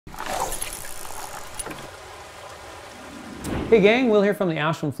Hey gang, Will here from the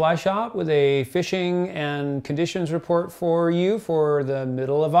Ashland Fly Shop with a fishing and conditions report for you for the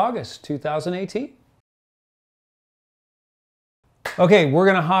middle of August 2018. Okay, we're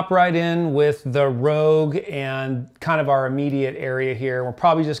gonna hop right in with the Rogue and kind of our immediate area here. We're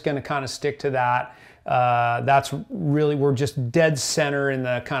probably just gonna kind of stick to that. That's really, we're just dead center in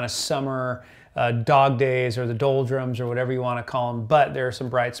the kind of summer dog days or the doldrums or whatever you wanna call them, but there are some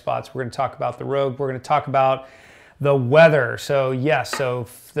bright spots. We're gonna talk about the Rogue. We're gonna talk about the weather. So yes, so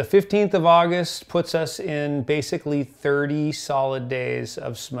the 15th of August puts us in basically 30 solid days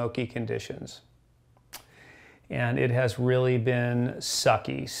of smoky conditions. And it has really been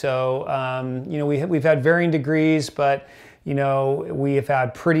sucky. So, you know, we've had varying degrees, but, you know, we have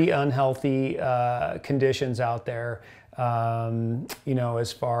had pretty unhealthy conditions out there, you know,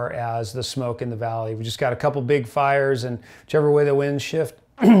 as far as the smoke in the valley. We just got a couple big fires, and whichever way the winds shift,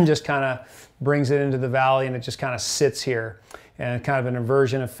 just kind of brings it into the valley, and it just kind of sits here, and kind of an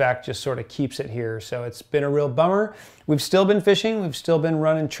inversion effect just sort of keeps it here. So it's been a real bummer. We've still been fishing, we've still been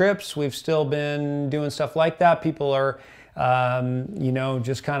running trips, we've still been doing stuff like that. People are, you know,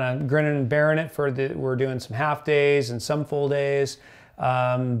 just kind of grinning and bearing it for we're doing some half days and some full days.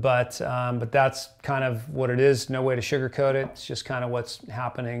 But that's kind of what it is. No way to sugarcoat it. It's just kind of what's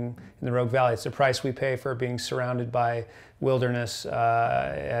happening in the Rogue Valley. It's the price we pay for being surrounded by wilderness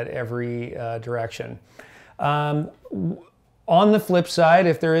at every direction. On the flip side,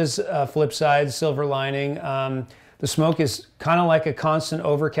 if there is a flip side, silver lining, the smoke is kind of like a constant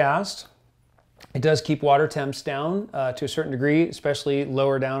overcast. It does keep water temps down to a certain degree, especially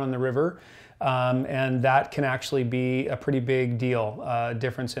lower down on the river. And that can actually be a pretty big deal.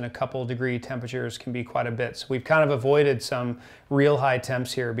 Difference in a couple degree temperatures can be quite a bit. So we've kind of avoided some real high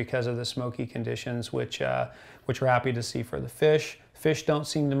temps here because of the smoky conditions, which we're happy to see for the fish. Fish don't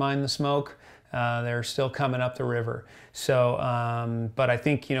seem to mind the smoke. They're still coming up the river. So, but I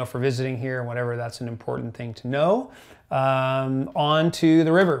think, you know, for visiting here and whatever, that's an important thing to know. On to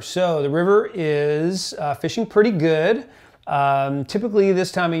the river. So the river is fishing pretty good. Typically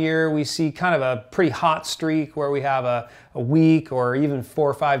this time of year we see kind of a pretty hot streak where we have a week or even 4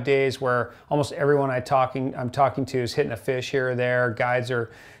 or 5 days where almost everyone I'm talking to is hitting a fish here or there. Guides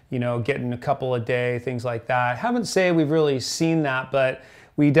are, you know, getting a couple a day, things like that. Haven't say we've really seen that, but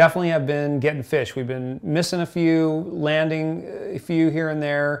we definitely have been getting fish. We've been missing a few, landing a few here and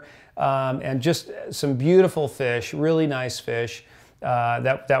there, and just some beautiful fish, really nice fish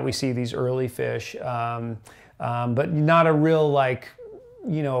that we see, these early fish. But not a real, like,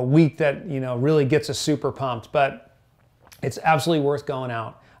 you know, a week that, you know, really gets us super pumped, but it's absolutely worth going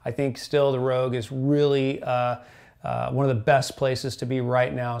out. I think still the Rogue is really one of the best places to be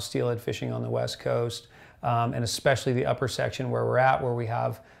right now, steelhead fishing on the West Coast, and especially the upper section where we're at, where we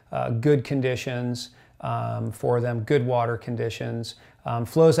have good conditions for them, good water conditions.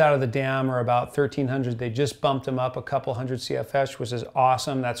 Flows out of the dam are about 1,300. They just bumped them up a couple hundred CFS, which is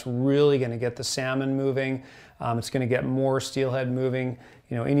awesome. That's really going to get the salmon moving. It's going to get more steelhead moving.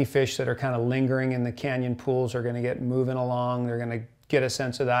 You know, any fish that are kind of lingering in the canyon pools are going to get moving along. They're going to get a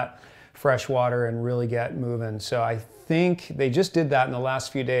sense of that fresh water and really get moving. So I think they just did that in the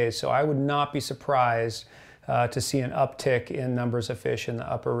last few days. So I would not be surprised to see an uptick in numbers of fish in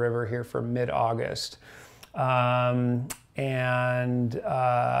the upper river here for mid-August. Yeah,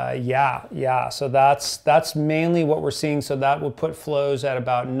 so that's mainly what we're seeing. So that will put flows at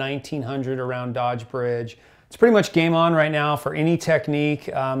about 1,900 around Dodge Bridge. It's pretty much game on right now for any technique.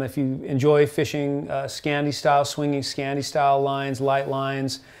 If you enjoy fishing Scandi style, swinging Scandi style lines, light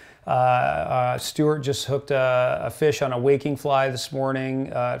lines. Stuart just hooked a fish on a waking fly this morning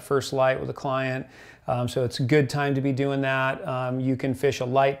at first light with a client. So it's a good time to be doing that. You can fish a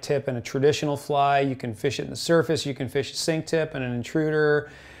light tip and a traditional fly. You can fish it in the surface. You can fish a sink tip and an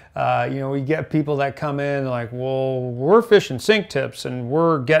intruder. You know, we get people that come in like, well, we're fishing sink tips and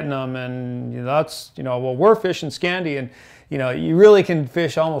we're getting them, and, you know, that's, you know, well, we're fishing Scandi, and, you know, you really can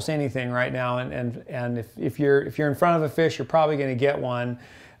fish almost anything right now. And if you're in front of a fish, you're probably going to get one.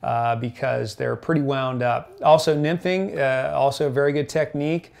 Because they're pretty wound up. Also nymphing, also a very good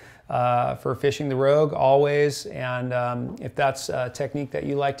technique for fishing the Rogue always. And if that's a technique that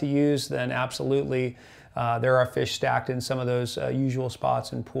you like to use, then absolutely there are fish stacked in some of those usual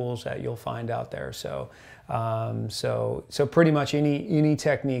spots and pools that you'll find out there. So so pretty much any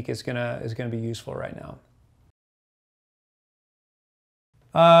technique is gonna be useful right now.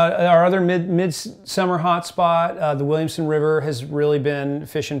 Our other mid-summer hotspot, the Williamson River, has really been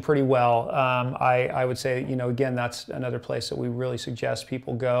fishing pretty well. I would say, you know, again, that's another place that we really suggest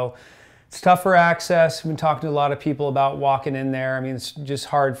people go. It's tough for access. I've been talking to a lot of people about walking in there. I mean, it's just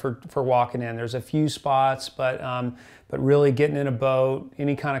hard for walking in. There's a few spots, but really getting in a boat,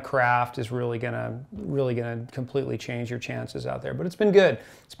 any kind of craft is really gonna completely change your chances out there. But it's been good.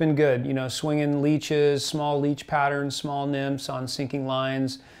 It's been good. You know, swinging leeches, small leech patterns, small nymphs on sinking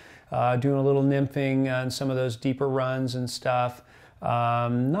lines, doing a little nymphing on some of those deeper runs and stuff.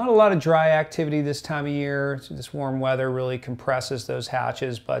 Not a lot of dry activity this time of year. This warm weather really compresses those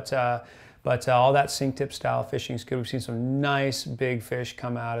hatches, but all that sink tip style fishing is good. We've seen some nice big fish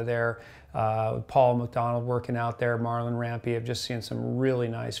come out of there. Paul McDonald working out there, Marlon Rampy. I've just seen some really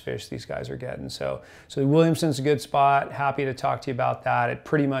nice fish these guys are getting. So Williamson's a good spot. Happy to talk to you about that. It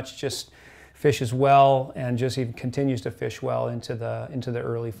pretty much just fishes well and just even continues to fish well into the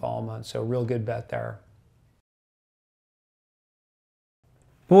early fall months. So real good bet there.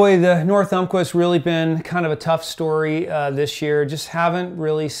 Boy, the North Umpqua's really been kind of a tough story this year. Just haven't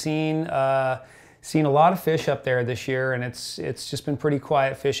really seen a lot of fish up there this year, and it's just been pretty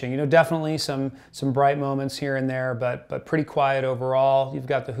quiet fishing. You know, definitely some bright moments here and there, but pretty quiet overall. You've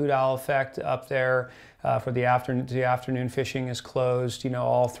got the hoot owl effect up there for the afternoon. The afternoon fishing is closed, you know,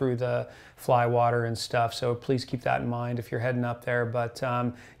 all through the fly water and stuff. So please keep that in mind if you're heading up there. But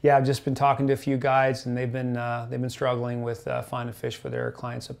yeah, I've just been talking to a few guides, and they've been struggling with finding fish for their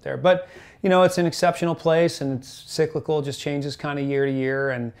clients up there. But you know, it's an exceptional place, and it's cyclical, just changes kind of year to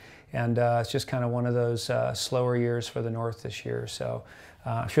year, and it's just kind of one of those slower years for the North this year. So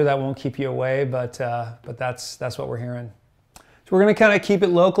I'm sure that won't keep you away, but that's what we're hearing. So we're going to kind of keep it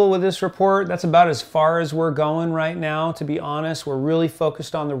local with this report. That's about as far as we're going right now, to be honest. We're really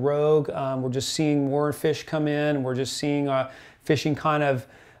focused on the Rogue. We're just seeing more fish come in. We're just seeing fishing kind of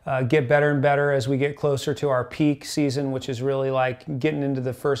get better and better as we get closer to our peak season, which is really like getting into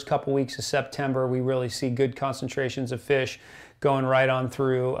the first couple weeks of September. We really see good concentrations of fish going right on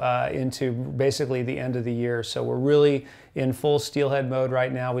through into basically the end of the year. So we're really in full steelhead mode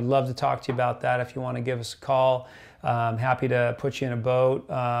right now. We'd love to talk to you about that if you want to give us a call. Happy to put you in a boat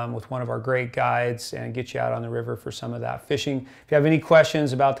with one of our great guides and get you out on the river for some of that fishing. If you have any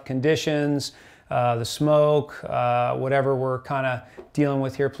questions about the conditions, the smoke, whatever we're kind of dealing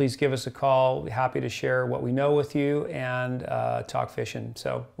with here, please give us a call. We're happy to share what we know with you and talk fishing.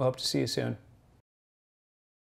 So we'll hope to see you soon.